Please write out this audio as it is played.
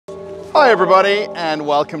Hi everybody, and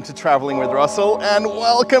welcome to Traveling with Russell, and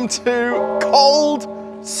welcome to cold,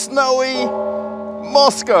 snowy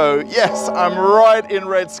Moscow. Yes, I'm right in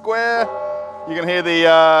Red Square. You can hear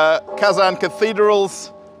the Kazan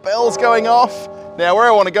Cathedral's bells going off. Now where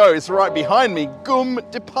I want to go is right behind me, GUM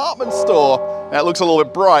department store. Now it looks a little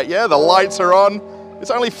bit bright, yeah? The lights are on.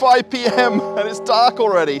 It's only 5 p.m. and it's dark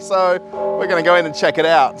already, so we're going to go in and check it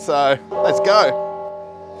out. So let's go.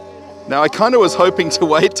 Now I kind of was hoping to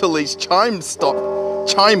wait till these chimes stop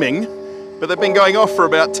chiming, but they've been going off for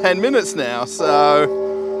about 10 minutes now,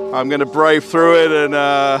 so I'm going to brave through it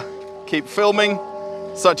and keep filming.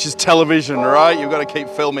 Such is television, right? You've got to keep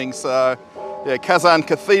filming. So yeah, Kazan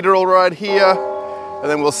Cathedral right here, and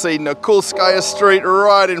then we'll see Nikolskaya Street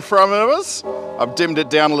right in front of us. I've dimmed it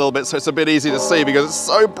down a little bit so it's a bit easy to see because it's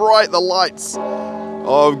so bright, the lights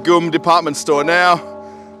of GUM department store. Now,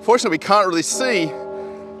 fortunately we can't really see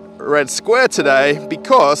Red Square today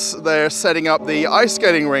because they're setting up the ice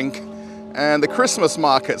skating rink and the Christmas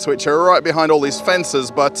markets, which are right behind all these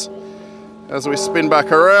fences. But as we spin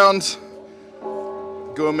back around,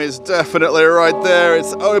 GUM is definitely right there.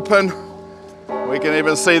 It's open. We can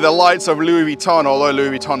even see the lights of Louis Vuitton, although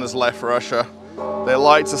Louis Vuitton has left Russia. Their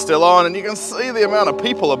lights are still on, and you can see the amount of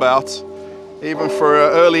people about, even for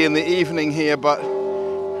early in the evening here. But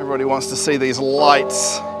everybody wants to see these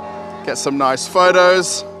lights, get some nice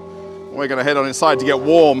photos. We're going to head on inside to get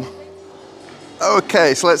warm.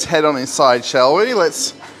 Okay, so let's head on inside, shall we?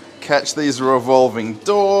 Let's catch these revolving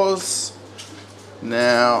doors.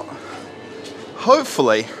 Now,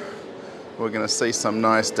 hopefully, we're going to see some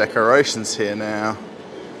nice decorations here now.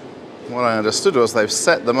 What I understood was they've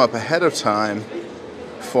set them up ahead of time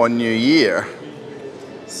for New Year.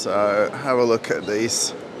 So have a look at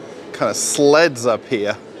these kind of sleds up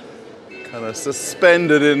here. Kind of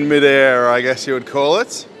suspended in midair, I guess you would call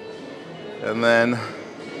it. And then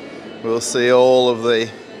we'll see all of the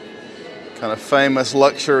kind of famous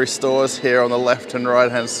luxury stores here on the left and right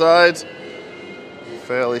hand side.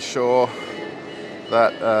 Fairly sure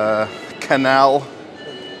that canal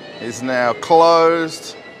is now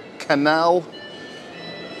closed. Canal,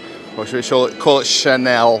 or should we call it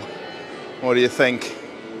Chanel? What do you think?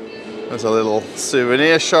 There's a little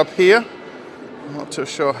souvenir shop here. I'm not too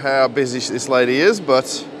sure how busy this lady is,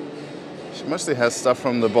 but she mostly has stuff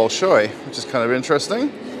from the Bolshoi, which is kind of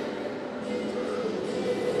interesting.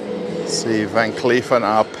 Let's see, Van Cleef and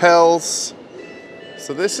Arpels.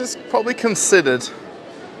 So this is probably considered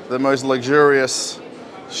the most luxurious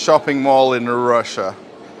shopping mall in Russia.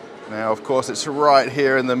 Now, of course, it's right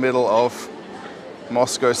here in the middle of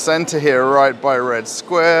Moscow center here, right by Red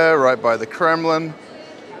Square, right by the Kremlin,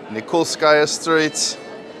 Nikolskaya Street.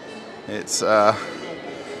 It's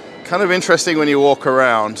kind of interesting when you walk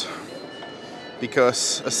around,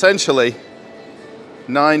 because essentially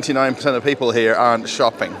 99% of people here aren't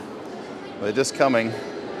shopping. They're just coming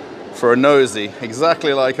for a nosy,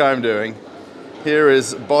 exactly like I'm doing. Here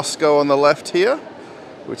is Bosco on the left here,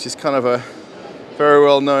 which is kind of a very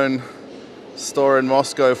well-known store in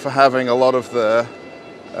Moscow for having a lot of the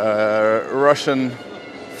Russian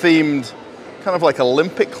themed, kind of like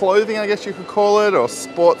Olympic clothing, I guess you could call it, or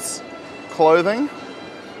sports clothing.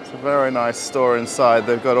 It's a very nice store inside.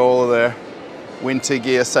 They've got all of their winter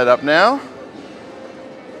gear set up now,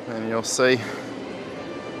 and you'll see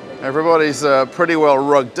everybody's pretty well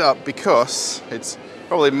rugged up because it's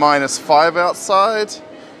probably -5 outside.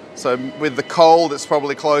 So with the cold, it's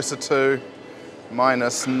probably closer to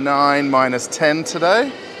 -9, -10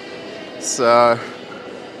 today. So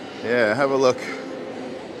yeah, have a look.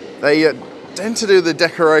 They tend to do the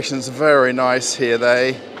decorations very nice here.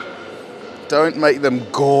 They don't make them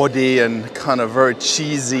gaudy and kind of very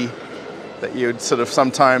cheesy that you'd sort of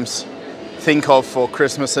sometimes think of for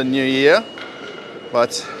Christmas and New Year.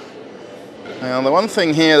 But now the one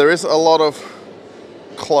thing here, there is a lot of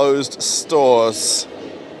closed stores.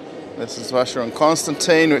 This is Vacheron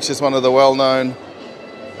Constantin, which is one of the well-known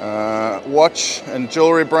watch and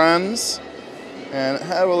jewelry brands. And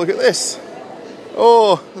have a look at this.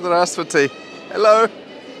 Oh, здравствуйте. Hello.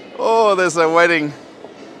 Oh, there's a wedding.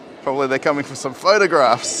 Probably they're coming for some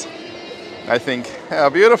photographs, I think. How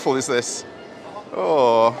beautiful is this?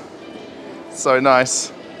 Oh, so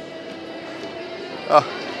nice. Oh,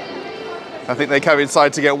 I think they come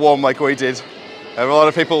inside to get warm like we did. A lot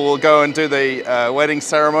of people will go and do the wedding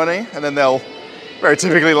ceremony, and then they'll, very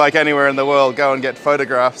typically like anywhere in the world, go and get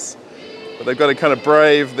photographs. But they've got to kind of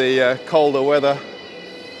brave the colder weather.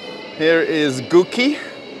 Here is Gucci,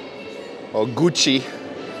 or Gucci.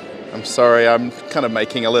 I'm sorry, I'm kind of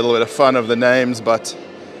making a little bit of fun of the names, but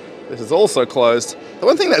this is also closed. The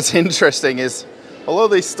one thing that's interesting is, although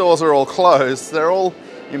these stores are all closed, they're all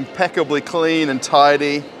impeccably clean and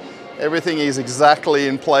tidy. Everything is exactly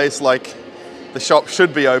in place like the shop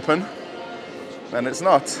should be open, and it's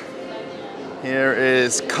not. Here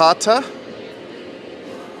is Kata,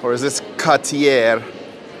 or is this Cartier?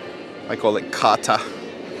 I call it Kata.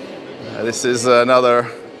 This is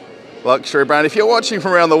another luxury brand. If you're watching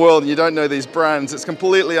from around the world and you don't know these brands, it's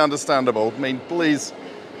completely understandable. I mean, please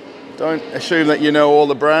don't assume that you know all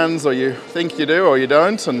the brands, or you think you do or you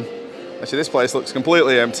don't. And actually this place looks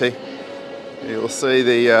completely empty. You'll see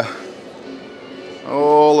the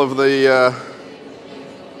all of the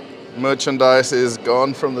merchandise is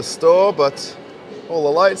gone from the store, but all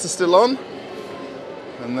the lights are still on.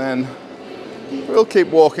 And then we'll keep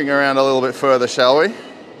walking around a little bit further, shall we?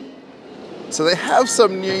 So they have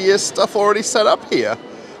some New Year's stuff already set up here.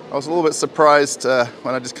 I was a little bit surprised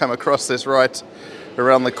when I just came across this right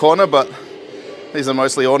around the corner, but these are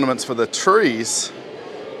mostly ornaments for the trees,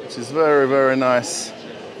 which is very, very nice.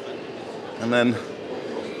 And then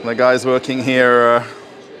the guys working here are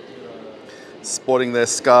sporting their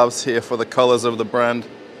scarves here for the colors of the brand.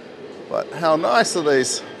 But how nice are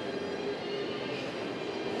these?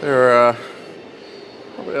 They're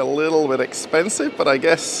probably a little bit expensive, but I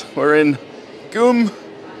guess we're in GUM,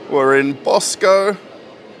 we're in Bosco,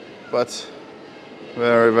 but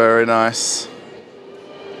very, very nice.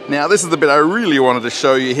 Now this is the bit I really wanted to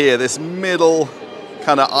show you here, this middle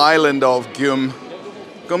kind of island of GUM.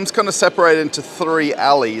 GUM's kind of separated into 3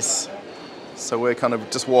 alleys. So we're kind of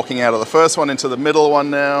just walking out of the first one into the middle one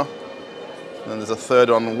now. And there's a third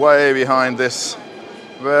one way behind this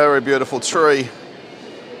very beautiful tree.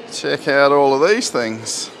 Check out all of these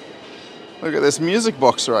things. Look at this music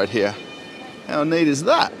box right here. How neat is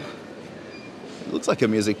that? It looks like a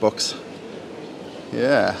music box.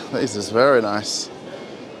 Yeah, this is very nice.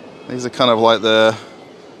 These are kind of like the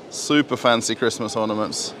super fancy Christmas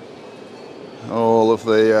ornaments. All of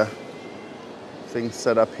the things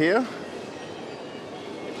set up here.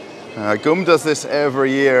 GUM does this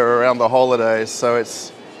every year around the holidays, so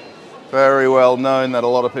it's very well known that a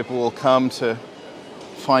lot of people will come to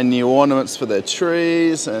find new ornaments for their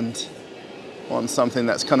trees and want something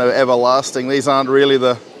that's kind of everlasting. These aren't really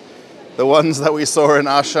the ones that we saw in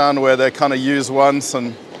Ashan, where they're kind of used once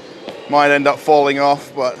and might end up falling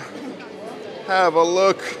off, but have a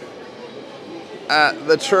look at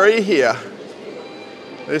the tree here.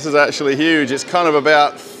 This is actually huge. It's kind of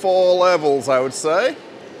about 4 levels, I would say.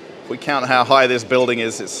 If we count how high this building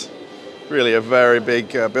is, it's really a very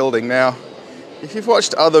big building. Now, if you've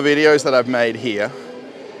watched other videos that I've made here,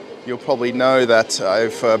 you'll probably know that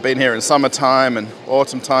I've been here in summertime and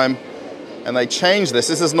autumn time, and they changed this.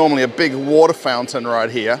 This is normally a big water fountain right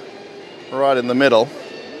here, right in the middle.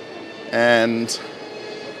 And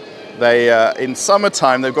they, in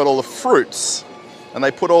summertime, they've got all the fruits, and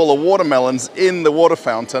they put all the watermelons in the water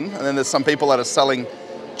fountain. And then there's some people that are selling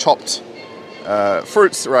chopped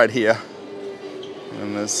fruits right here.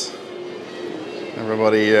 And there's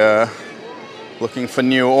everybody looking for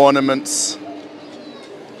new ornaments.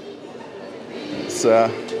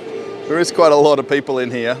 There is quite a lot of people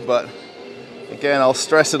in here, but again, I'll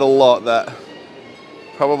stress it a lot that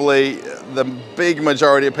probably the big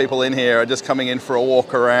majority of people in here are just coming in for a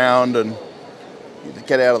walk around and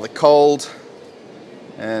get out of the cold.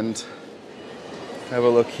 And have a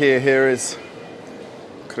look here. Here is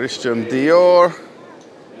Christian Dior.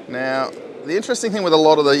 Now, the interesting thing with a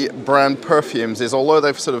lot of the brand perfumes is, although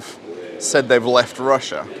they've sort of said they've left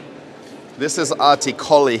Russia, this is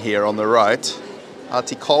Articoli here on the right.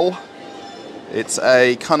 Articol. It's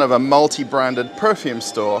a kind of a multi-branded perfume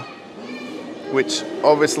store, which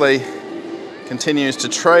obviously continues to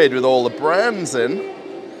trade with all the brands in.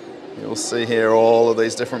 You'll see here all of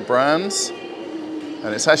these different brands.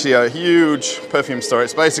 And it's actually a huge perfume store.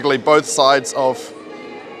 It's basically both sides of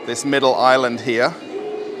this middle island here.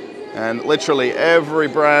 And literally every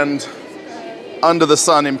brand under the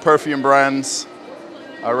sun in perfume brands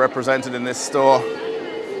are represented in this store.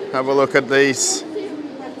 Have a look at these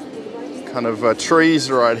kind of trees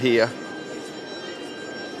right here.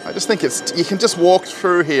 I just think you can just walk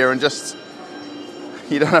through here and just,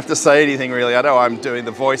 you don't have to say anything really. I know I'm doing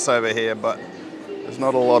the voiceover here, but there's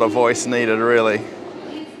not a lot of voice needed really.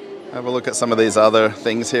 Have a look at some of these other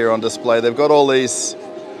things here on display. They've got all these,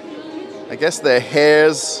 I guess they're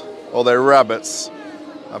hares or they're rabbits.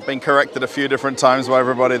 I've been corrected a few different times by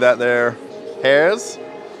everybody that they're hares.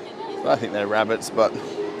 I think they're rabbits, but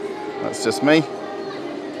that's just me.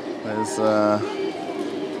 There's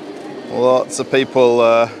lots of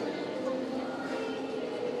people.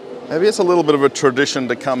 Maybe it's a little bit of a tradition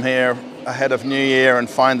to come here ahead of New Year and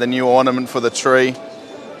find the new ornament for the tree.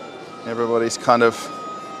 Everybody's kind of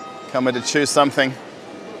coming to choose something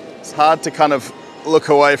It's hard to kind of look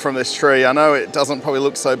away from this tree. I know it doesn't probably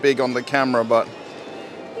look so big on the camera, but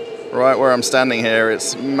right where I'm standing here,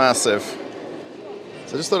 it's massive.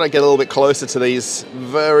 So I just thought I'd get a little bit closer to these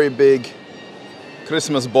very big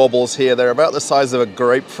Christmas baubles here. They're about the size of a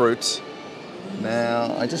grapefruit.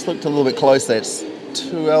 Now, I just looked a little bit closer. It's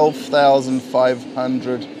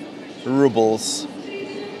 12,500 rubles.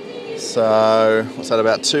 So, what's that,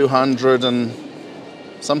 about 200 and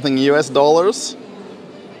something US dollars?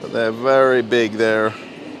 But they're very big there.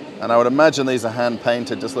 And I would imagine these are hand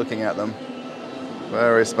painted just looking at them.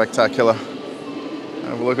 Very spectacular.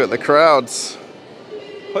 Have a look at the crowds.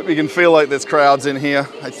 Hope you can feel like there's crowds in here.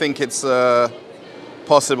 I think it's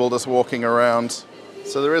possible just walking around.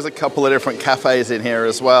 So there is a couple of different cafes in here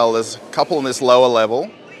as well. There's a couple on this lower level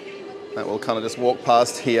that we'll kind of just walk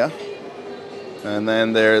past here. And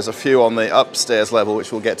then there's a few on the upstairs level,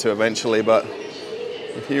 which we'll get to eventually. But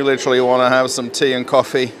if you literally want to have some tea and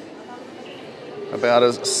coffee about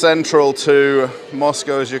as central to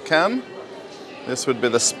Moscow as you can, this would be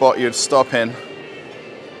the spot you'd stop in.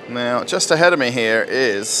 Now, just ahead of me here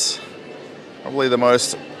is probably the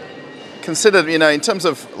most considered, you know, in terms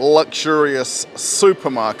of luxurious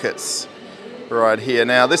supermarkets right here.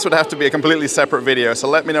 Now, this would have to be a completely separate video, so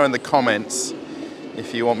let me know in the comments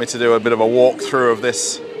if you want me to do a bit of a walkthrough of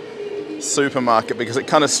this supermarket, because it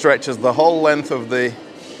kind of stretches the whole length of the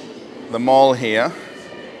mall here,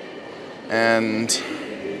 and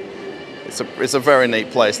it's a very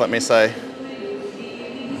neat place, let me say.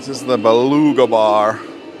 This is the Beluga Bar.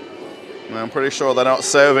 And I'm pretty sure they're not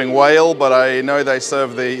serving whale, but I know they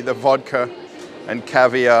serve the vodka and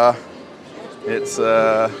caviar. It's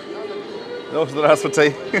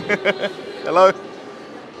Здравствуйте. Hello.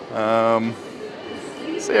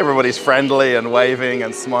 See, everybody's friendly and waving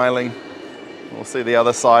and smiling. We'll see the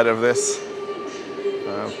other side of this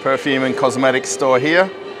perfume and cosmetic store here.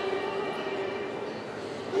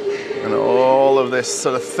 And all of this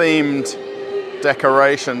sort of themed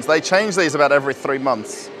decorations. They change these about every 3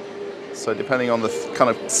 months. So depending on the kind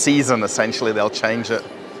of season, essentially, they'll change it.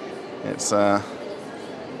 It's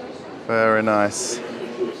very nice.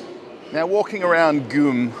 Now, walking around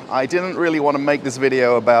GUM, I didn't really want to make this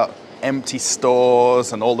video about empty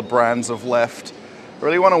stores and all the brands have left. I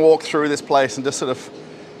really want to walk through this place and just sort of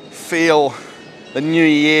feel the new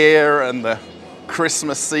year and the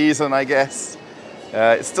Christmas season, I guess.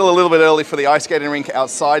 It's still a little bit early for the ice skating rink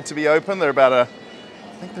outside to be open. I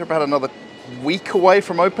think they're about another week away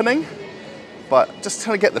from opening. But just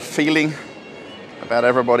trying to get the feeling about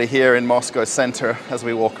everybody here in Moscow Center as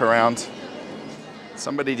we walk around.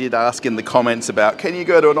 Somebody did ask in the comments about, can you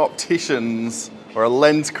go to an optician's or a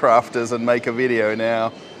lens crafter's and make a video?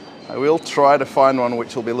 Now, I will try to find one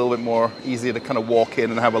which will be a little bit more easier to kind of walk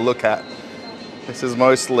in and have a look at. This is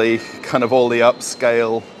mostly kind of all the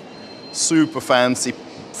upscale, super fancy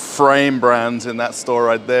frame brands in that store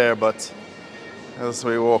right there, but as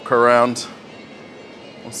we walk around,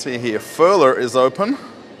 we'll see here, Furler is open.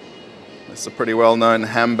 It's a pretty well-known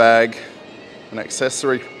handbag and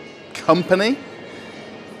accessory company.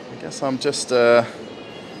 I guess I'm just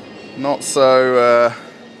not so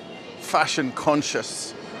fashion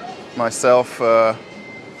conscious myself.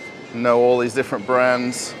 Know all these different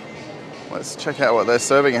brands. Let's check out what they're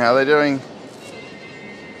serving. How are they doing?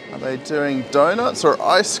 Are they doing donuts or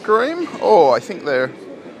ice cream? Oh, I think they're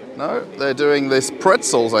doing this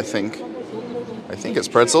pretzels, I think. I think it's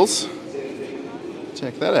pretzels.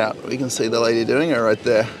 Check that out. We can see the lady doing it right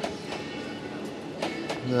there.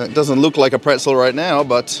 It doesn't look like a pretzel right now,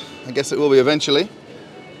 but I guess it will be eventually.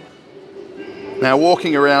 Now,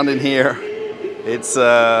 walking around in here, it's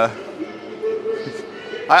I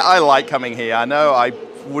like coming here. I know I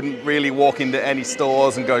wouldn't really walk into any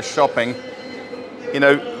stores and go shopping. You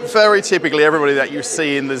know, very typically everybody that you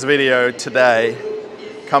see in this video today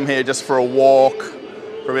come here just for a walk,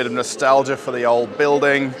 for a bit of nostalgia for the old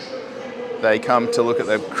building. They come to look at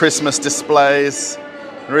the Christmas displays.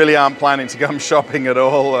 Really aren't planning to come shopping at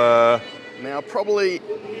all. Now, probably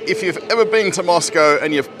if you've ever been to Moscow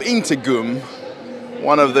and you've been to GUM,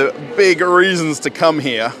 one of the big reasons to come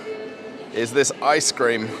here is this ice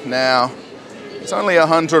cream. Now, it's only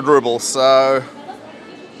 100 rubles, so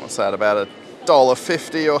what's that, about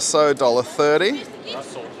 $1.50 or so, $1.30.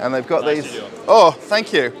 And they've got these. Oh,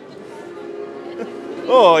 thank you.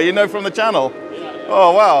 Oh, you know from the channel?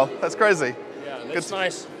 Oh, wow, that's crazy. Yeah, it's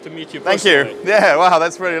nice to meet you Thank personally. you. Yeah, wow,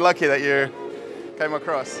 that's really lucky that you came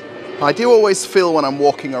across. I do always feel when I'm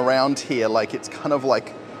walking around here like it's kind of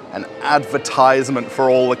like an advertisement for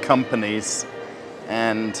all the companies.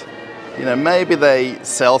 And, you know, maybe they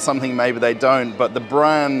sell something, maybe they don't, but the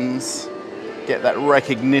brands get that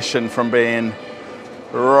recognition from being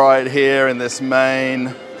right here in this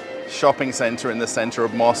main shopping center in the center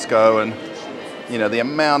of Moscow, and you know, the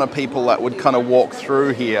amount of people that would kind of walk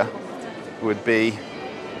through here would be,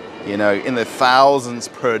 you know, in the thousands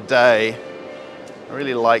per day. I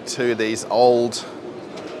really like too these old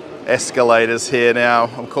escalators here now.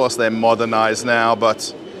 Of course they're modernized now,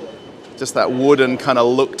 but just that wooden kind of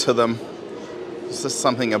look to them. There's just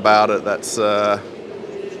something about it that's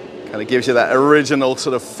kind of gives you that original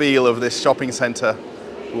sort of feel of this shopping center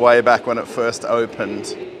way back when it first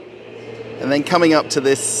opened. And then coming up to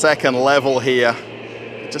this second level here,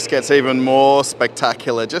 it just gets even more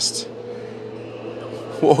spectacular. Just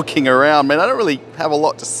walking around, man, I don't really have a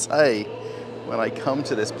lot to say when I come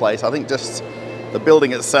to this place. I think just the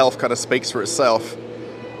building itself kind of speaks for itself.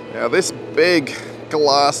 Now this big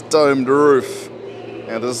glass domed roof,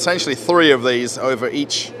 there's essentially 3 of these over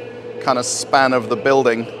each kind of span of the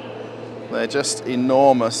building. They're just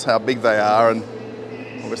enormous how big they are, and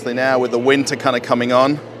obviously now with the winter kind of coming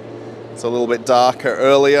on, it's a little bit darker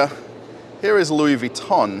earlier. Here is Louis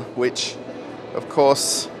Vuitton, which of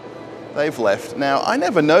course they've left. Now I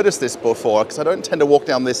never noticed this before because I don't tend to walk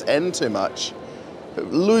down this end too much,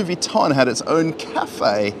 but Louis Vuitton had its own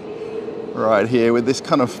cafe right here with this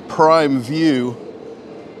kind of prime view.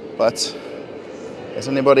 But has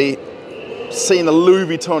anybody seen a Louis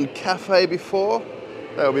Vuitton cafe before?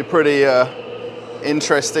 That would be pretty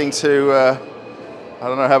interesting to, I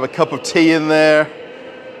don't know, have a cup of tea in there.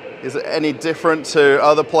 Is it any different to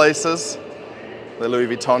other places? The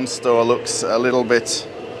Louis Vuitton store looks a little bit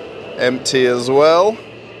empty as well.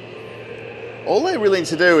 All they really need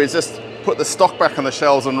to do is just put the stock back on the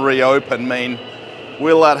shelves and reopen. I mean,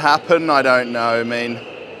 will that happen? I don't know. I mean,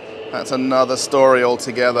 that's another story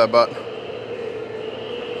altogether, but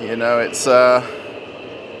you know, it's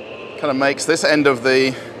kind of makes this end of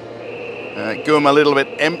the GUM a little bit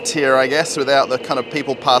emptier, I guess, without the kind of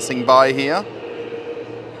people passing by here.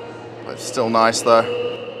 But it's still nice though.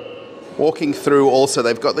 Walking through also,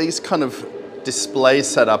 they've got these kind of displays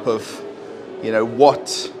set up of, you know,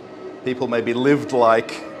 what people maybe lived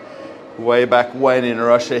like way back when in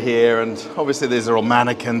Russia here. And obviously these are all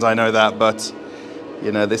mannequins, I know that, but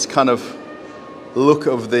you know, this kind of look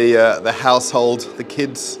of the household, the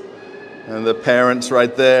kids and the parents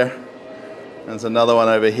right there. There's another one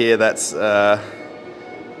over here that's kind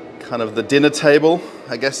of the dinner table,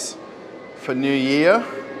 I guess, for New Year.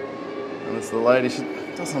 And it's the lady, she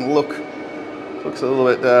doesn't looks a little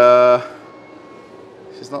bit,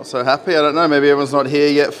 she's not so happy. I don't know, maybe everyone's not here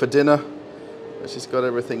yet for dinner. But she's got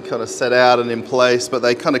everything kind of set out and in place, but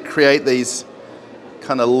they kind of create these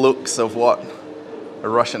kind of looks of what a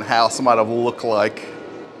Russian house might have looked like.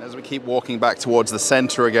 As we keep walking back towards the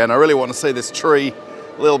center again, I really want to see this tree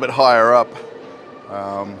a little bit higher up.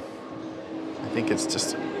 I think it's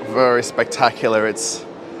just very spectacular. It's,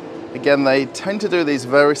 again, they tend to do these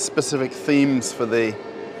very specific themes for the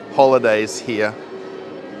holidays here.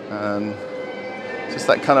 And just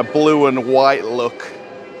that kind of blue and white look.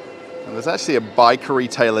 And there's actually a bike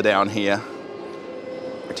retailer down here,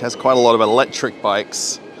 which has quite a lot of electric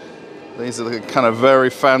bikes. These are the kind of very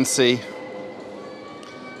fancy,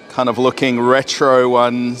 kind of looking retro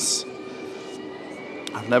ones.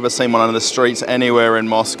 I've never seen one on the streets anywhere in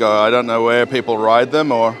Moscow. I don't know where people ride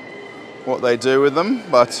them or what they do with them,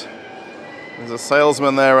 but there's a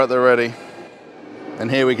salesman there at the ready.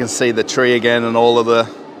 And here we can see the tree again and all of the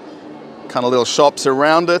kind of little shops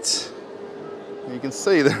around it. You can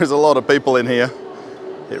see there's a lot of people in here.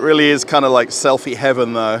 It really is kind of like selfie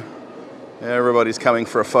heaven though. Everybody's coming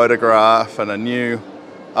for a photograph and a new,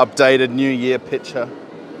 updated New Year picture.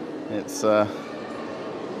 It's, yeah,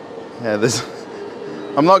 there's,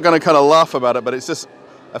 I'm not going to kind of laugh about it, but it's just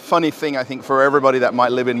a funny thing, I think, for everybody that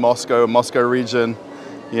might live in Moscow, Moscow region,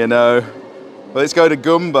 you know. Well, let's go to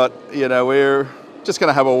GUM, but, you know, we're just going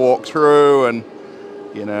to have a walk through and,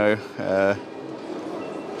 you know,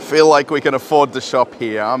 feel like we can afford to shop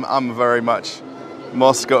here. I'm very much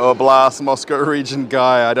Moscow Oblast, Moscow region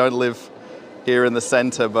guy. I don't live here in the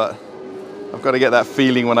center, but I've got to get that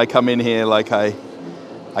feeling when I come in here like I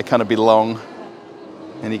kind of belong.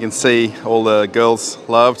 And you can see all the girls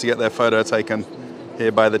love to get their photo taken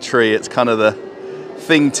here by the tree. It's kind of the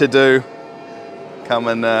thing to do. Come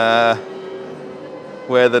and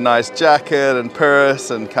wear the nice jacket and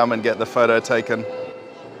purse and come and get the photo taken.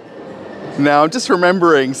 Now I'm just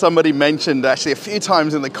remembering somebody mentioned actually a few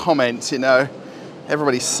times in the comments, you know,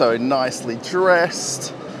 everybody's so nicely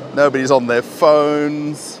dressed. Nobody's on their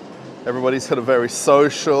phones. Everybody's sort of very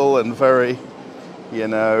social and very, you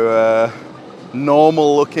know,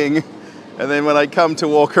 normal looking. And then when I come to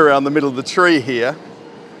walk around the middle of the tree here,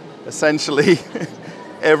 essentially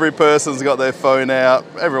Every person's got their phone out.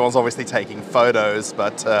 Everyone's obviously taking photos,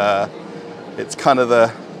 but it's kind of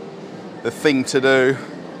the thing to do,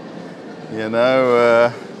 you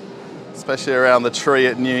know, especially around the tree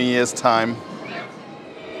at New Year's time.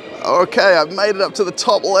 Okay, I've made it up to the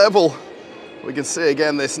top level. We can see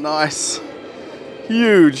again this nice,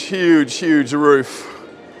 huge roof.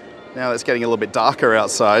 Now it's getting a little bit darker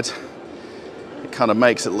outside. It kind of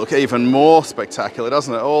makes it look even more spectacular,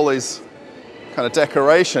 doesn't it? All these kind of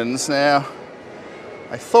decorations. Now,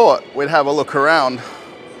 I thought we'd have a look around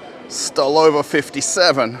Stolova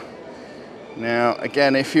 57. Now,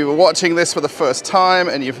 again, if you were watching this for the first time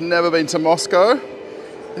and you've never been to Moscow,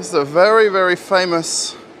 this is a very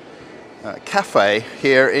famous cafe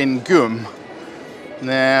here in Gum.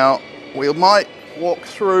 Now, we might walk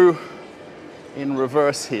through in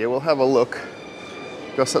reverse here. We'll have a look,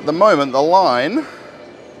 because at the moment the line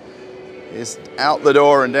is out the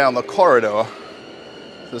door and down the corridor.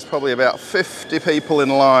 There's probably about 50 people in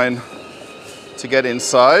line to get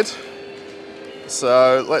inside.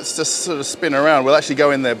 So let's just sort of spin around. We'll actually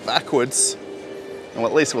go in there backwards, and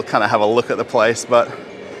at least we'll kind of have a look at the place. But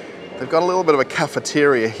they've got a little bit of a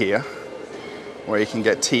cafeteria here where you can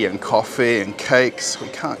get tea and coffee and cakes. We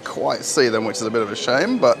can't quite see them, which is a bit of a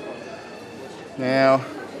shame. But now,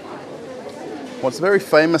 what's very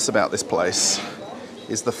famous about this place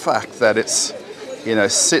is the fact that it's, you know,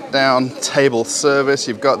 sit-down table service.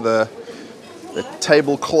 You've got the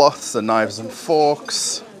tablecloths, the knives and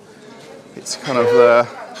forks. It's kind of the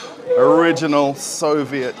original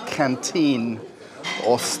Soviet canteen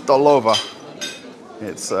or stolova.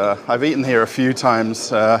 It's I've eaten here a few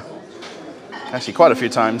times, actually quite a few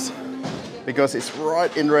times, because it's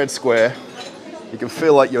right in Red Square. You can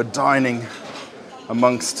feel like you're dining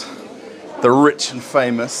amongst the rich and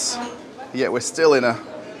famous, yet we're still in a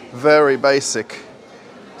very basic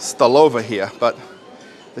stolova here, but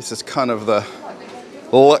this is kind of the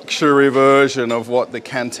luxury version of what the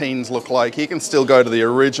canteens look like. You can still go to the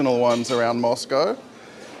original ones around Moscow.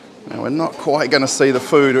 Now, we're not quite going to see the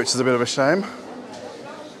food, which is a bit of a shame,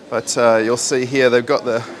 but you'll see here they've got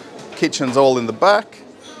the kitchens all in the back.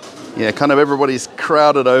 Yeah, kind of everybody's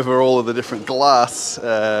crowded over all of the different glass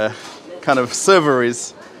kind of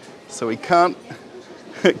serveries, so we can't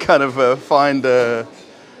kind of find an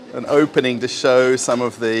opening to show some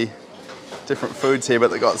of the different foods here,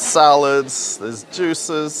 but they've got salads, there's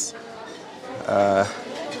juices,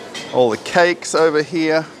 all the cakes over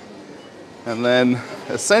here, and then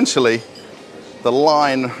essentially the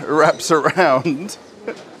line wraps around,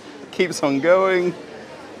 keeps on going,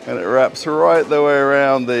 and it wraps right the way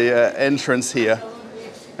around the entrance here.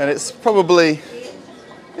 And it's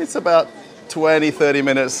about 20-30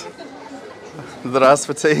 minutes.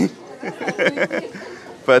 Здравствуйте.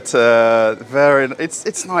 But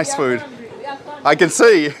it's nice food. I can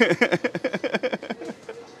see.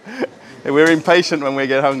 We're impatient when we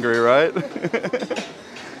get hungry, right?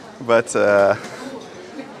 But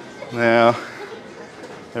now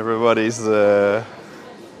everybody's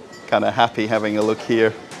kind of happy having a look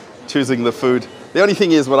here, choosing the food. The only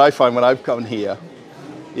thing is, what I find when I've come here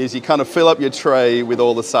is you kind of fill up your tray with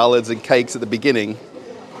all the salads and cakes at the beginning,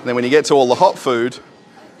 and then when you get to all the hot food,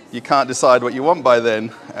 you can't decide what you want by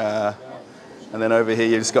then. And then over here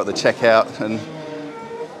you've just got the checkout, and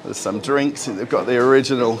there's some drinks. They've got the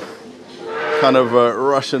original kind of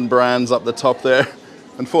Russian brands up the top there.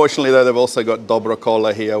 Unfortunately though, they've also got Dobra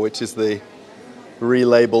Cola here, which is the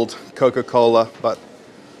relabeled Coca-Cola, but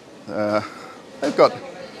they've got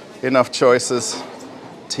enough choices,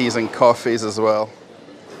 teas and coffees as well.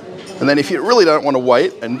 And then if you really don't want to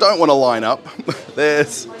wait and don't want to line up,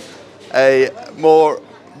 there's a more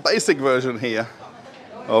basic version here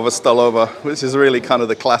of a stolova, which is really kind of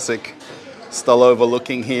the classic stolova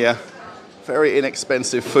looking here. Very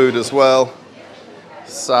inexpensive food as well.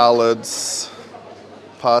 Salads,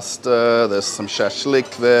 pasta, there's some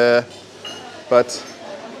shashlik there, but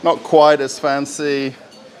not quite as fancy.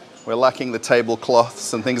 We're lacking the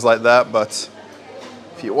tablecloths and things like that, but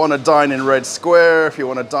if you want to dine in Red Square, if you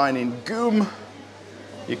want to dine in Gum,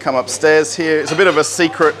 you come upstairs here. It's a bit of a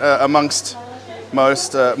secret amongst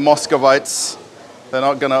most Muscovites. They're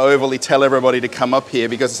not going to overly tell everybody to come up here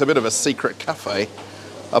because it's a bit of a secret cafe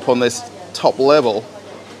up on this top level.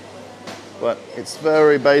 But it's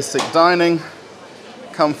very basic dining,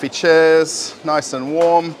 comfy chairs, nice and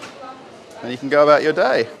warm, and you can go about your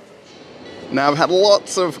day. Now, I've had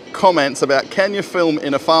lots of comments about, can you film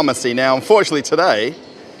in a pharmacy? Now, unfortunately today,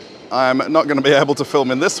 I'm not going to be able to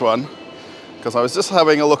film in this one because I was just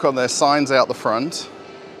having a look on their signs out the front,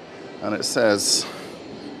 and it says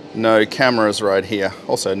no cameras right here.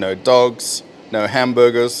 Also no dogs, no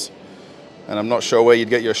hamburgers, And I'm not sure where you'd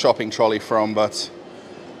get your shopping trolley from, but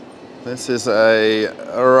this is a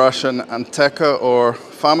Russian Anteka or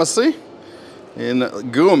pharmacy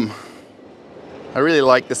in Gum. I really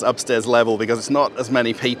like this upstairs level because it's not as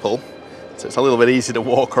many people, so it's a little bit easy to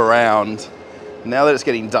walk around. Now that it's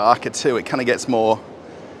getting darker too, it kind of gets more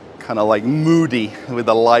kind of like moody with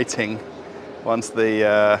the lighting once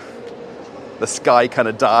the sky kind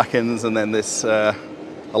of darkens and then the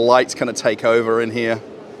lights kind of take over in here.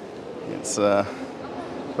 It's a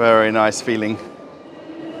very nice feeling.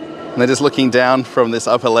 And then just looking down from this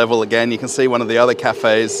upper level again, you can see one of the other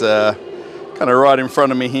cafes kind of right in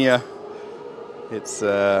front of me here. It's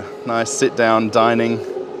nice sit-down dining.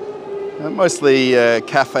 Mostly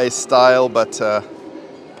cafe style, but got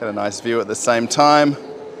a nice view at the same time.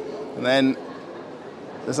 And then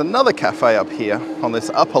there's another cafe up here on this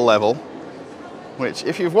upper level, which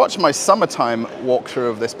if you've watched my summertime walkthrough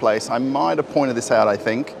of this place, I might have pointed this out, I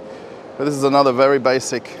think. But this is another very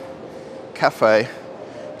basic cafe,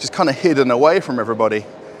 just kind of hidden away from everybody.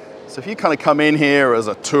 So if you kind of come in here as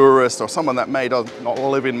a tourist or someone that may not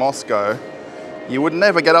live in Moscow, you would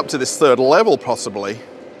never get up to this third level possibly,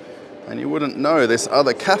 and you wouldn't know this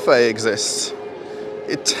other cafe exists.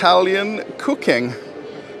 Italian cooking.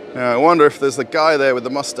 Now I wonder if there's the guy there with the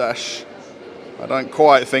mustache. I don't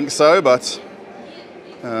quite think so, but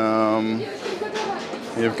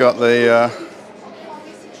you've got the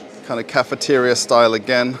kind of cafeteria style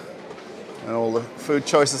again, and all the food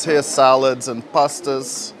choices here, salads and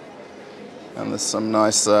pastas, and there's some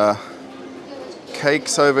nice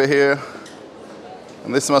cakes over here,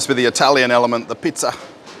 and this must be the Italian element, the pizza.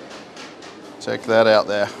 Check that out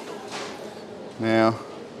there. Now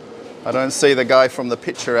I don't see the guy from the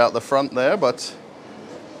picture out the front there, but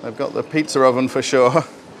they've got the pizza oven for sure.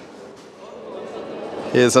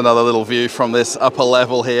 Here's another little view from this upper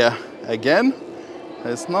level here again.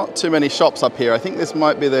 There's not too many shops up here. I think this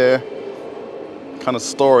might be their kind of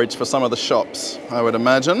storage for some of the shops, I would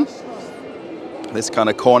imagine. This kind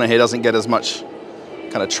of corner here doesn't get as much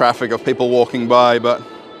kind of traffic of people walking by, but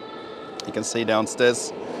you can see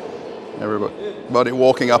downstairs everybody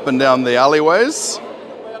walking up and down the alleyways.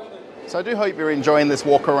 So I do hope you're enjoying this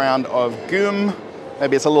walk around of Gum.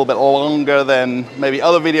 Maybe it's a little bit longer than maybe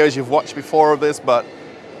other videos you've watched before of this, but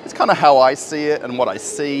it's kind of how I see it and what I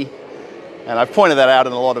see. And I've pointed that out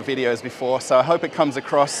in a lot of videos before, so I hope it comes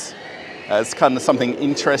across as kind of something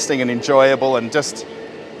interesting and enjoyable, and just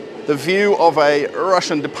the view of a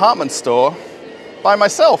Russian department store by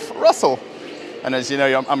myself, Russell. And as you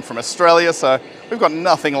know, I'm from Australia, so we've got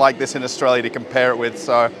nothing like this in Australia to compare it with.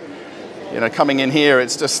 So, you know, coming in here,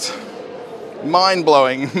 it's just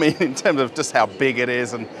mind-blowing, I mean, in terms of just how big it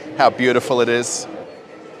is and how beautiful it is.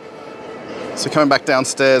 So coming back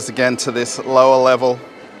downstairs again to this lower level,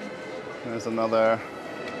 there's another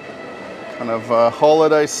kind of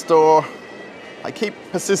holiday store. I keep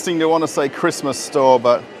persisting to want to say Christmas store,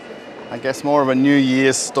 but I guess more of a New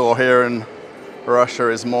Year's store here in Russia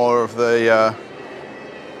is more of the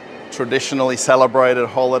traditionally celebrated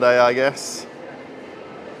holiday, I guess.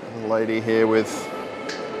 There's a lady here with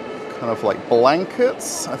kind of like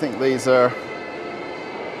blankets. I think these are,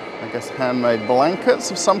 I guess, handmade blankets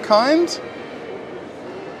of some kind.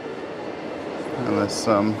 And there's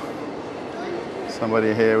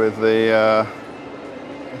somebody here with the,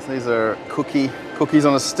 I guess these are cookies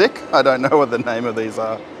on a stick. I don't know what the name of these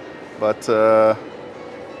are, but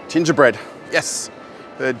gingerbread. Yes,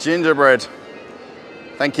 the gingerbread.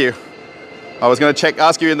 Thank you. I was going to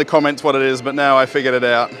ask you in the comments what it is, but now I figured it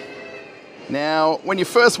out. Now, when you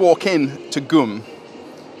first walk in to Gum,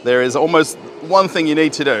 there is almost one thing you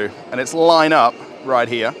need to do, and it's line up right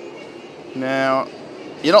here. Now,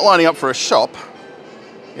 you're not lining up for a shop.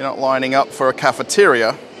 You're not lining up for a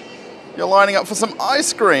cafeteria. You're lining up for some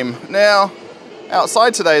ice cream. Now,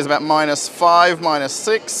 outside today is about -5,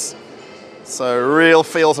 -6. So real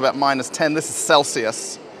feels about -10. This is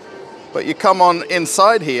Celsius. But you come on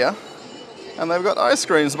inside here, and they've got ice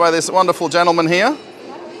creams by this wonderful gentleman here.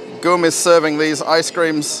 Gum is serving these ice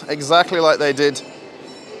creams exactly like they did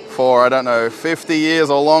for, I don't know, 50 years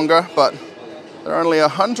or longer, but they're only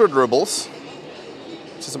 100 rubles,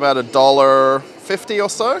 which is about $1.50 or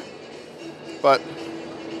so. But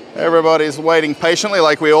everybody's waiting patiently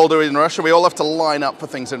like we all do in Russia. We all have to line up for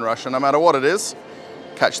things in Russia, no matter what it is.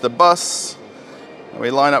 Catch the bus,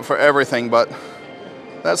 we line up for everything, but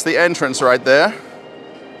that's the entrance right there.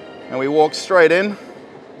 And we walk straight in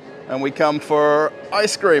and we come for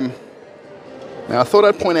ice cream. Now I thought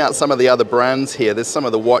I'd point out some of the other brands here. There's some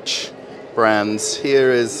of the watch brands.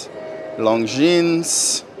 Here is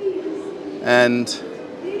Longines. And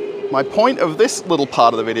my point of this little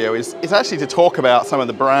part of the video is actually to talk about some of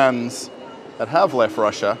the brands that have left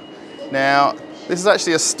Russia. Now, this is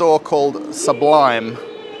actually a store called Sublime,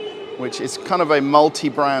 which is kind of a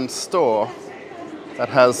multi-brand store that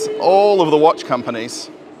has all of the watch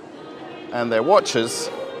companies and their watches.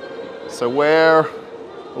 So where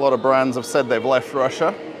a lot of brands have said they've left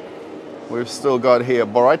Russia, we've still got here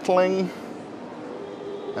Breitling,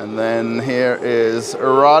 and then here is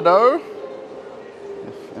Rado,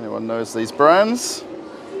 if anyone knows these brands.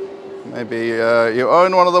 Maybe you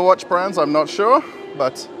own one of the watch brands, I'm not sure,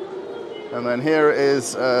 but, and then here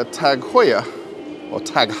is Tag Heuer, or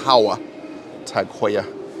Tag Heuer, Tag Heuer.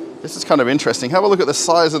 This is kind of interesting. Have a look at the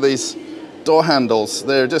size of these door handles.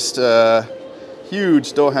 They're just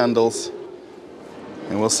huge door handles.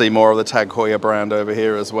 And we'll see more of the Tag Heuer brand over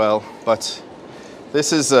here as well. But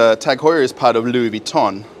this is, Tag Heuer is part of Louis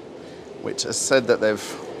Vuitton, which has said that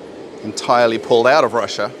they've entirely pulled out of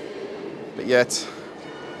Russia. But yet,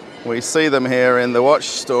 we see them here in the watch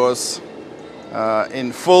stores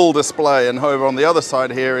in full display. And over on the other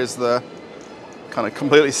side here is the kind of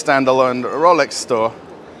completely standalone Rolex store.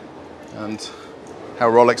 And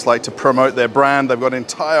how Rolex like to promote their brand. They've got an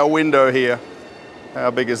entire window here.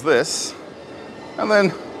 How big is this? And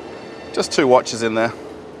then just two watches in there.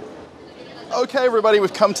 Okay, everybody,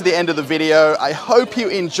 we've come to the end of the video. I hope you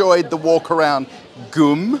enjoyed the walk around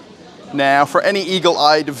GUM. Now, for any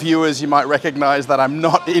eagle-eyed viewers, you might recognize that I'm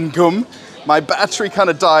not in GUM. My battery kind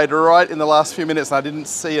of died right in the last few minutes, and I didn't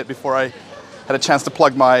see it before I had a chance to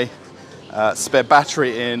plug my spare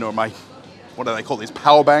battery in, or my, what do they call these,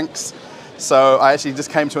 power banks. So I actually just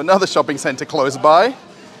came to another shopping center close by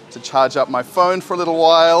to charge up my phone for a little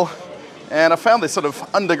while. And I found this sort of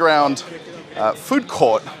underground food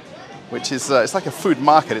court, which is, it's like a food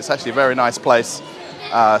market. It's actually a very nice place.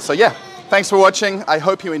 So yeah, thanks for watching. I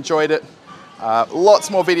hope you enjoyed it. Lots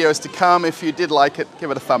more videos to come. If you did like it, give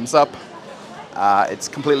it a thumbs up. It's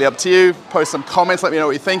completely up to you. Post some comments, let me know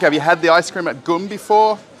what you think. Have you had the ice cream at GUM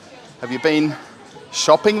before? Have you been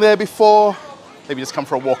shopping there before? Maybe just come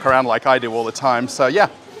for a walk around like I do all the time. So yeah,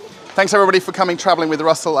 thanks everybody for coming traveling with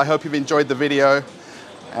Russell. I hope you've enjoyed the video,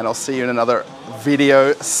 and I'll see you in another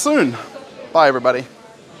video soon. Bye everybody.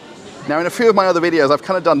 Now in a few of my other videos, I've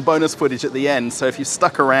kind of done bonus footage at the end. So if you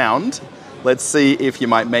stuck around, let's see if you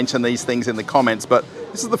might mention these things in the comments. But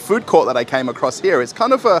this is the food court that I came across here. It's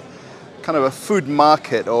kind of a food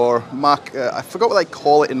market, or I forgot what they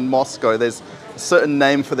call it in Moscow. There's a certain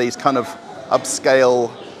name for these kind of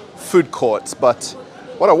upscale food courts, but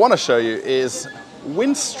what I want to show you is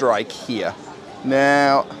Windstrike here.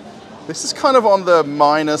 Now, this is kind of on the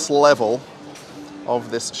minus level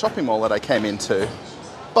of this shopping mall that I came into,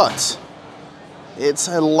 but it's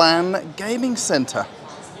a LAN gaming center.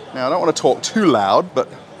 Now, I don't want to talk too loud, but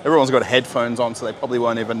everyone's got headphones on, so they probably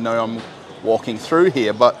won't even know I'm walking through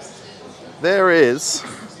here, but there is,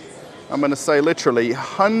 I'm going to say literally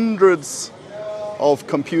hundreds of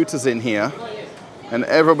computers in here, and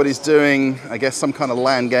everybody's doing, I guess, some kind of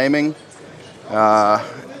LAN gaming.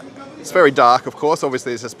 It's very dark, of course.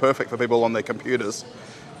 Obviously, this is perfect for people on their computers.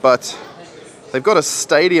 But they've got a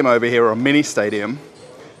stadium over here, or a mini stadium,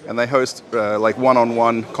 and they host like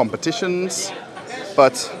one-on-one competitions.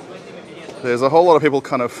 But there's a whole lot of people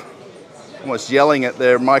kind of almost yelling at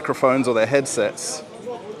their microphones or their headsets.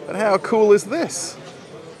 But how cool is this?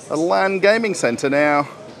 A LAN gaming center. Now,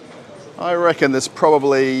 I reckon there's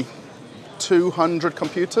probably 200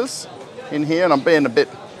 computers in here, and I'm being a bit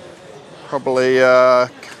probably,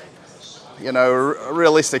 you know,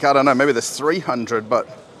 realistic. I don't know, maybe there's 300, but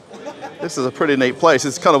this is a pretty neat place.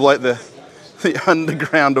 It's kind of like the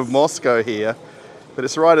underground of Moscow here, but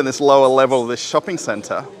it's right in this lower level of this shopping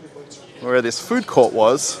center where this food court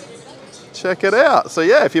was. Check it out. So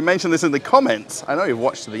yeah, if you mention this in the comments, I know you've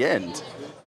watched to the end.